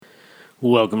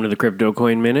Welcome to the Crypto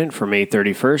Coin Minute for May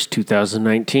 31st,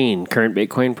 2019. Current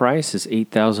Bitcoin price is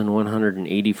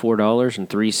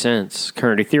 $8,184.03.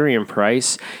 Current Ethereum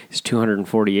price is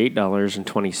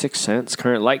 $248.26.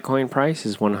 Current Litecoin price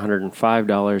is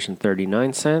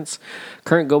 $105.39.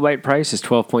 Current GoByte price is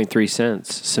 12.3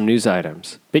 cents. Some news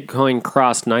items. Bitcoin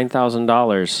crossed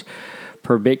 $9,000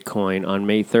 per Bitcoin on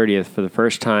May 30th for the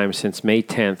first time since May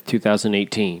 10th,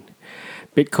 2018.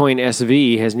 Bitcoin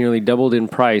SV has nearly doubled in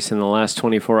price in the last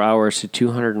 24 hours to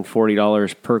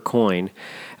 $240 per coin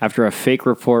after a fake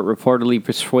report reportedly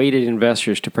persuaded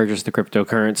investors to purchase the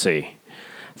cryptocurrency.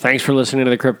 Thanks for listening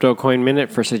to the Crypto Coin Minute.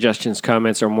 For suggestions,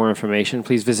 comments, or more information,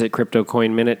 please visit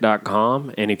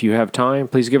CryptoCoinMinute.com. And if you have time,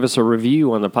 please give us a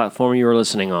review on the platform you are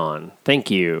listening on. Thank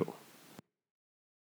you.